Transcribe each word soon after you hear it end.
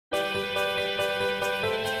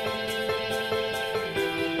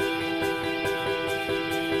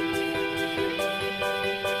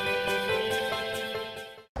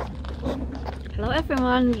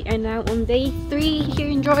everyone, we are now on day 3 here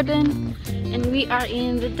in Jordan and we are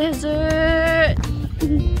in the desert.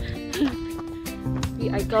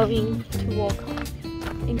 We are going to walk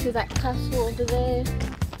into that castle over there.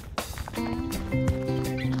 I'll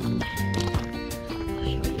show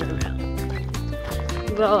you around.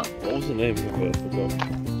 Well, what was the name of it?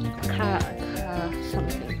 I forgot.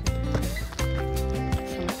 Something.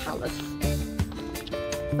 Some palace.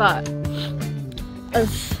 But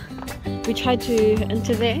as we tried to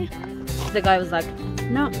enter there, the guy was like,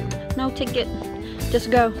 no ticket,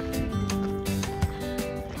 just go.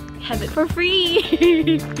 Have it for free.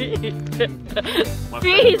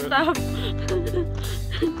 Free stuff.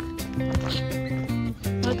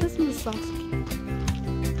 Oh, this is sauce.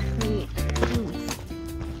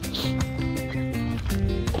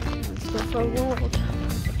 Let's go for a walk.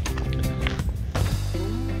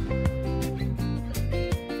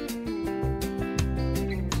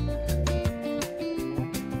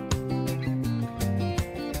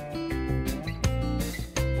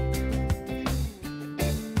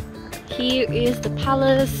 Here is the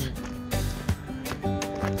palace.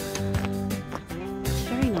 It's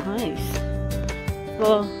very nice.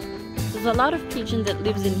 Well, there's a lot of pigeons that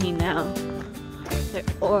lives in here now. They're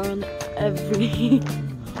on every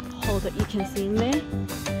hole that you can see in there.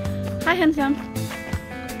 Hi, handsome.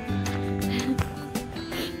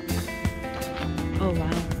 Oh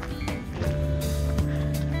wow.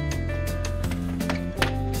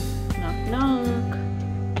 Knock knock.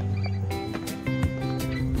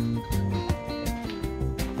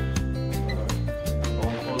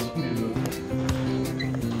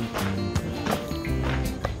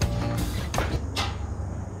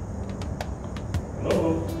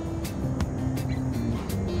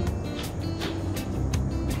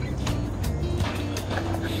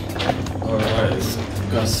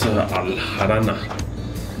 Al-Harana.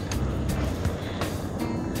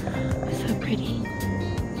 So pretty.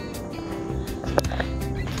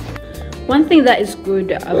 One thing that is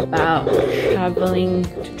good about traveling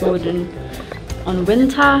to Jordan on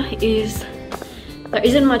winter is there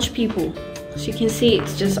isn't much people. As you can see,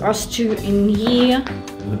 it's just us two in here.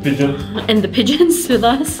 And the pigeon. And the pigeons with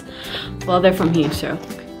us. Well, they're from here, so.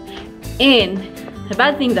 And the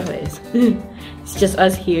bad thing though is, it's just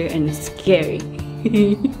us here and it's scary.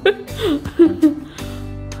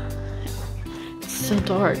 It's so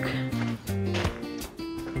dark.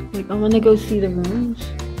 Like, I want to go see the rooms.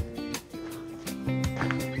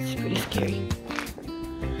 It's pretty scary.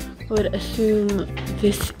 I would assume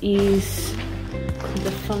this is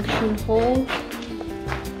the function hall.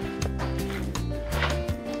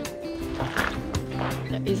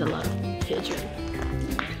 There is a lot of pigeon.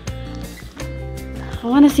 I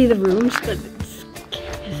want to see the rooms, but it's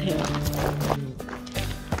scary as hell.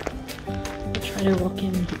 Try to walk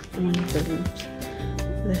in one of the rooms.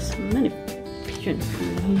 There's so many pigeons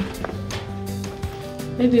in here.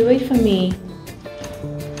 Baby, wait for me.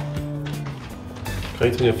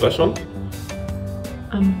 Can you turn your flash on?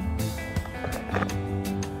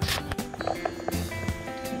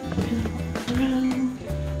 Around.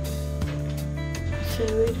 So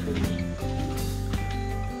wait for me.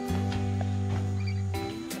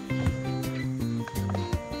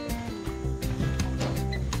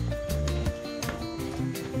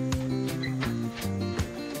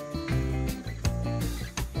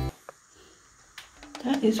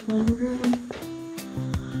 That is one room.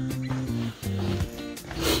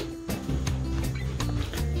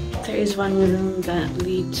 There is one room that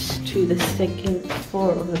leads to the second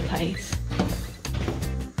floor of the place.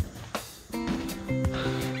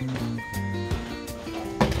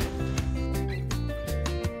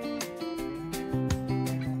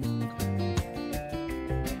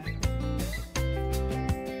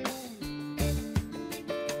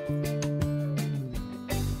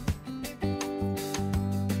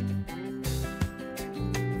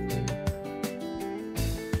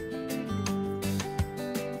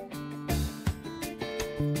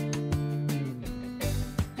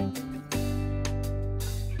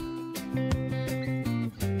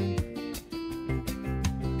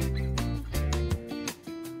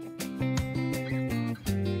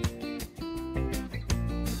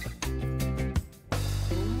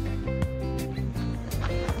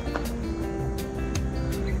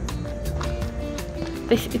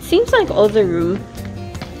 It seems like all the rooms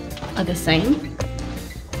are the same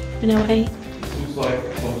in a way. Looks like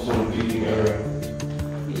some sort of eating area.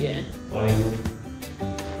 Yeah. Dining room.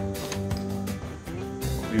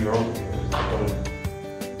 Could be wrong.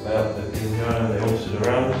 They have the thing here and they all sit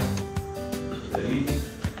around. They eat.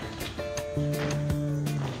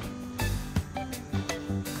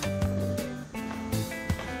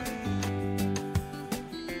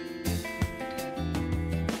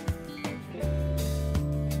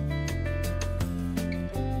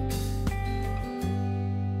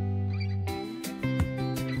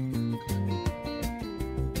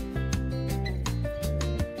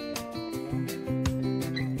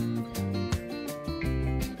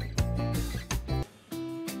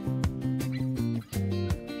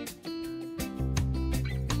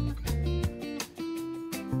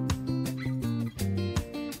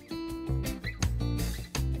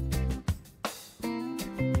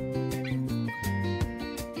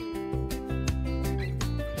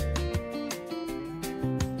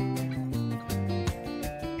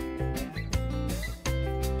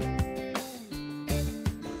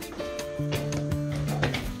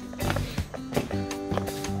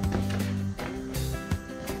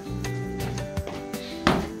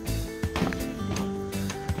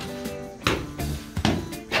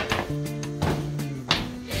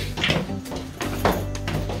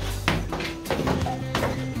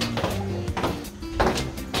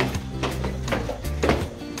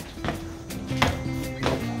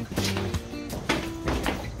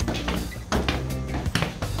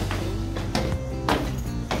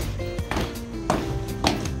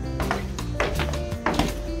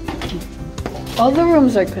 All the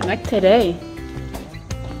rooms are connected, eh?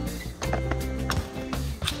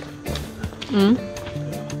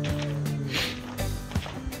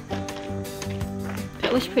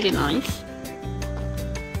 That was pretty nice.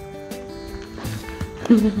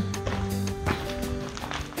 I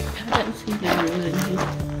haven't seen the rooms in here.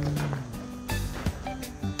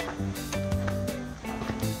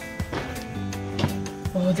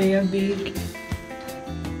 Oh, they are big.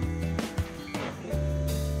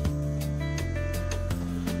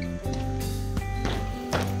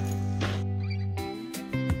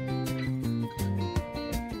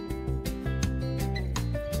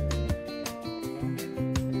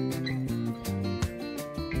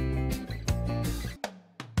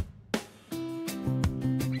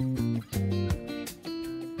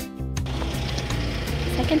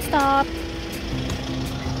 Second stop.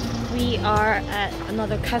 We are at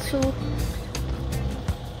another castle.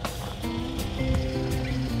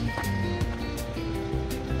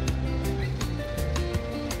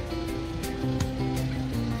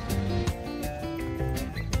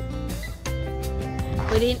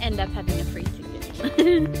 We didn't end up having a free ticket.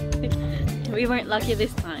 We weren't lucky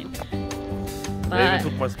this time. They even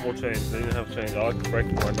took my small change. They didn't have change. I like to break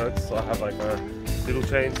my notes, so I have like a little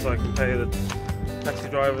change so I can pay the taxi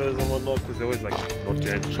drivers and whatnot, because they're always like not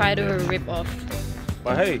change. Try to rip off.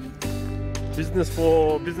 But hey, business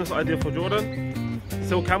idea for Jordan.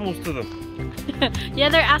 Sell camels to them. Yeah,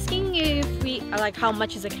 they're asking if we like how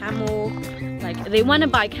much is a camel. Like they want to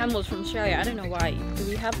buy camels from Australia. I don't know why. Do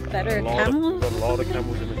we have better camels? We've got a lot of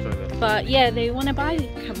camels in Australia. But yeah, they want to buy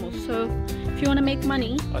camels. So if you want to make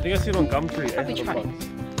money, I think I see it on Gumtree. probably try.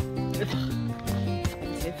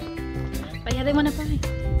 Expensive. But yeah, they want to buy.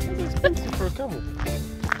 That's expensive for a camel.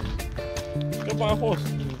 Go buy a horse.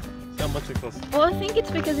 See how much it costs. Well, I think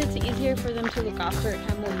it's because it's easier for them to look after a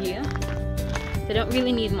camel here. They don't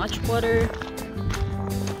really need much water.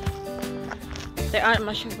 They aren't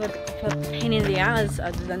much of a pain in the ass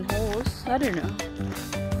other than horse. I don't know.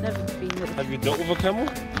 Never been with a Have you dealt with a camel?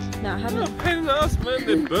 No, I haven't. Yeah, pain in the ass, man.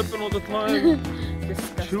 They're burping all the time.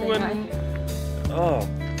 Disgusting. Chewing. Oh,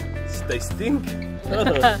 they stink.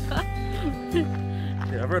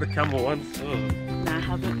 Yeah, I rode a camel once. Ugh. Nah, I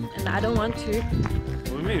haven't. And I don't want to. What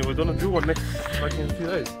do you mean? We're gonna do one next, like in a few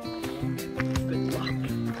days. Good luck.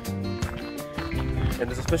 And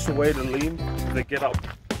there's a special way to lean. They get up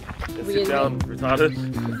and Really? sit down, retarded.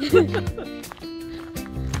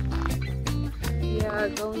 We are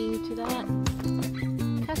going to that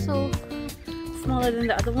castle. Smaller than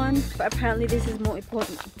the other one, but apparently this is more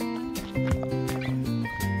important.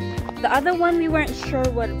 The other one we weren't sure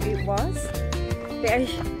what it was.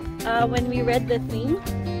 When we read the thing,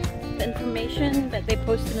 the information that they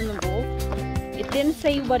posted on the wall, it didn't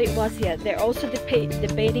say what it was yet. They're also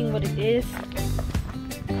debating what it is.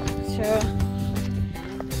 So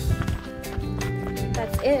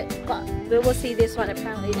that's it. But we will see this one.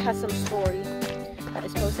 Apparently it has some story that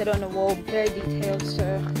is posted on the wall, very detailed.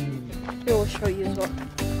 So we will show you as well.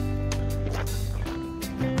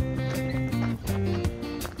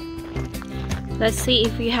 Let's see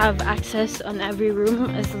if we have access on every room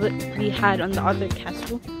as we had on the other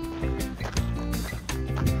castle.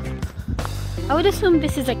 I would assume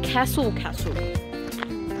this is a castle.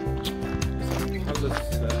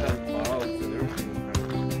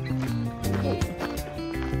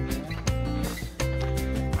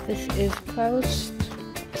 This is closed.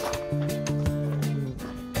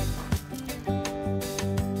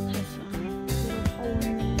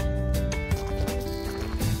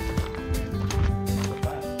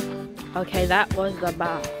 Okay, that was the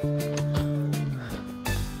bath.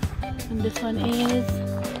 And this one is...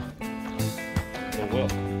 Oh well.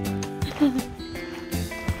 I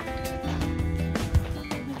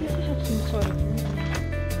guess it has some sort of room.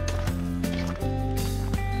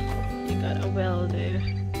 You got a well there.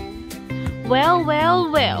 Well.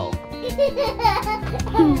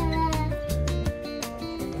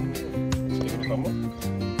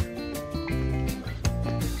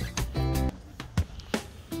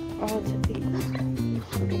 Oh, it's a big one.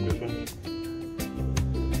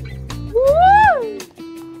 Woo!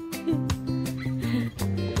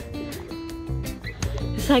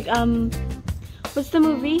 It's like, what's the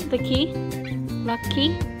movie? The Key? Lucky?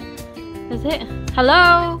 Is it?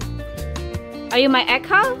 Hello? Are you my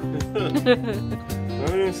echo? I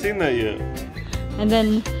haven't even seen that yet. And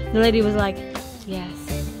then the lady was like, yes.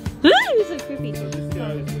 It was so creepy. So this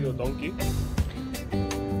guy is for your donkey?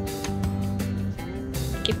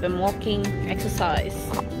 Keep them walking, exercise.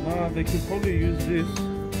 Nah, they could probably use this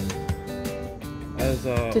as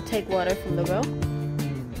a... To take water from the well?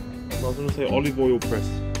 I was going to say olive oil press.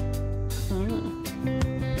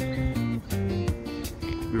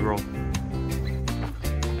 roll.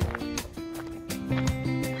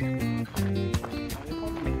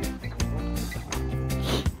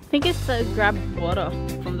 I think it's to grab water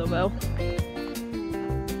from the well.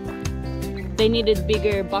 They needed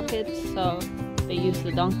bigger buckets, so they used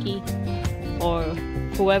the donkey or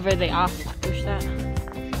whoever they asked to push that.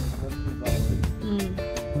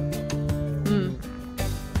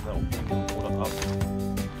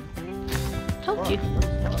 Told you.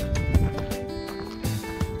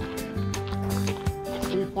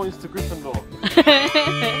 3 points to Gryffindor.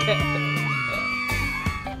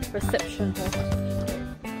 Reception hall.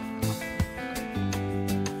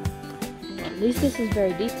 Well, at least this is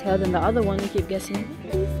very detailed, and the other one you keep guessing.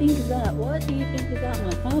 What do you think is that? What do you think is that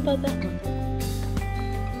one? How about that one?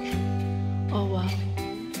 Oh wow.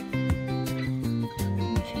 Let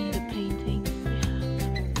me see the paintings.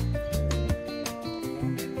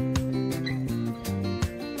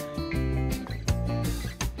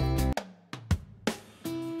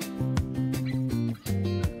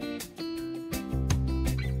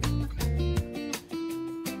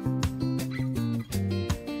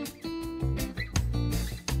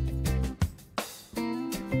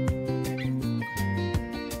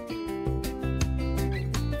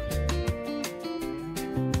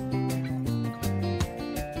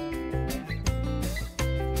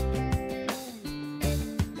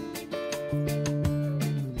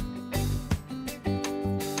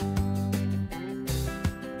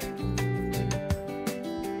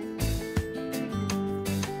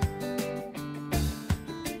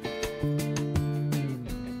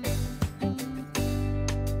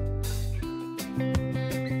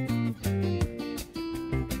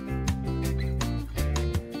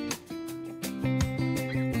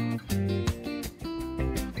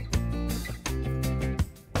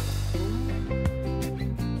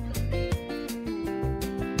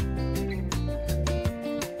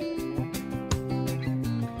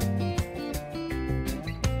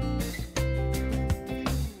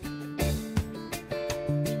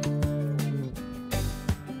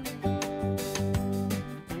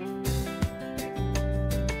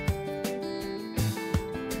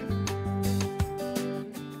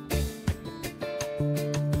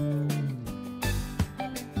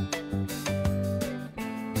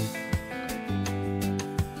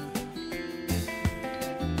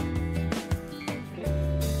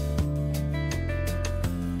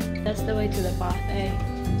 That's the way to the bath, eh?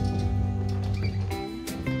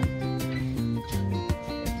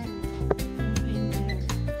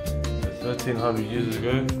 So 1300 years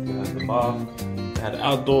ago, they had the bath. They had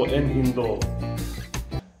outdoor and indoor.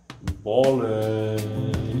 Ballin'.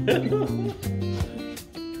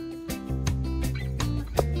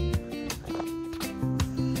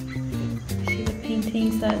 See the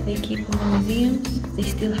paintings that they keep in the museums? They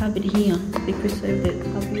still have it here. They preserved it.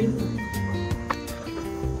 How beautiful.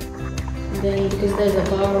 Then, because there's a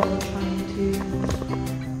bar, I'm trying to just,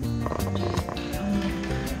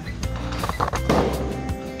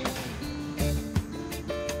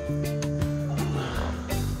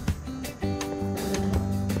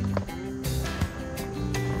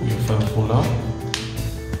 You fell full now?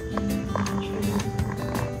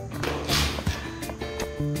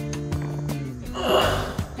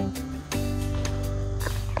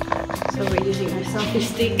 so we're using our selfie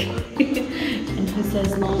stick. And who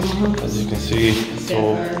says no? As you can see, it's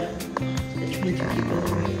all They're trying to keep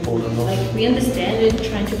it fallen off. like, we understand it,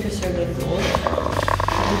 trying to preserve the floor.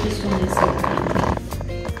 But this one is so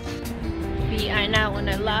painting. We are now on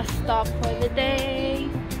our last stop for the day.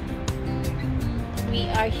 We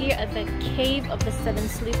are here at the Cave of the Seven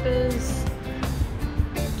Sleepers.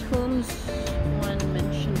 Tombs, one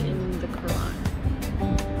mentioned in the Quran.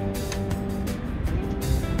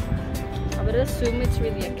 I would assume it's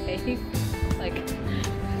really a cave. Like,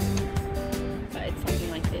 but it's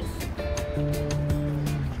something like this.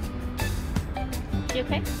 You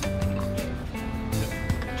okay? Yeah.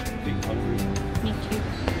 Being hungry. Me too.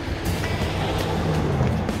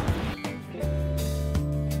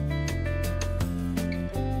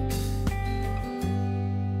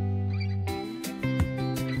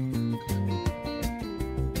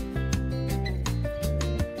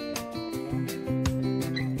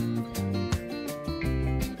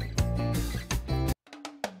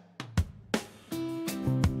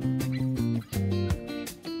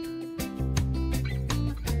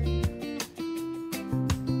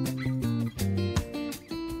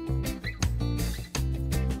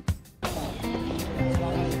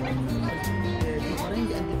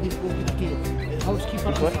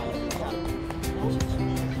 Housekeeper. What?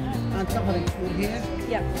 And covering for here.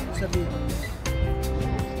 Yeah. Sabine.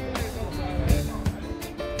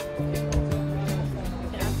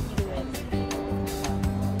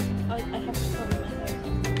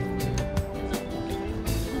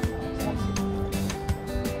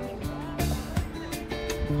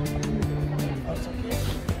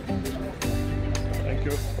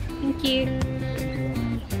 Thank you. Thank you.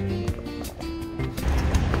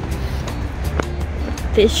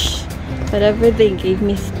 Fish, whatever they gave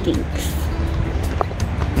me stinks.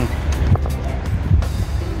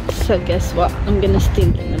 So guess what? I'm gonna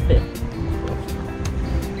stink in a bit.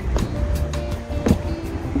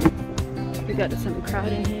 We got some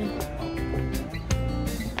crowd in here.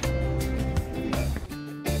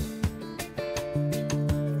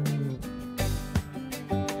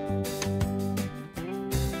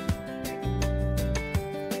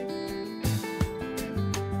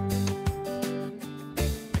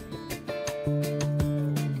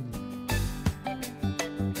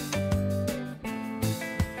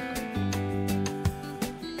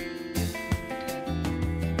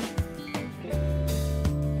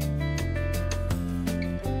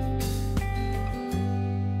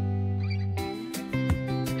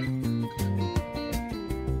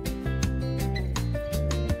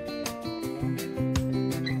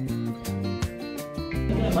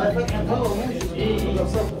 I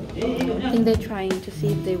think they're trying to see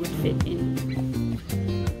if they would fit in.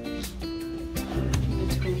 That's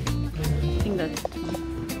cool. I think that's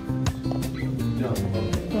fun.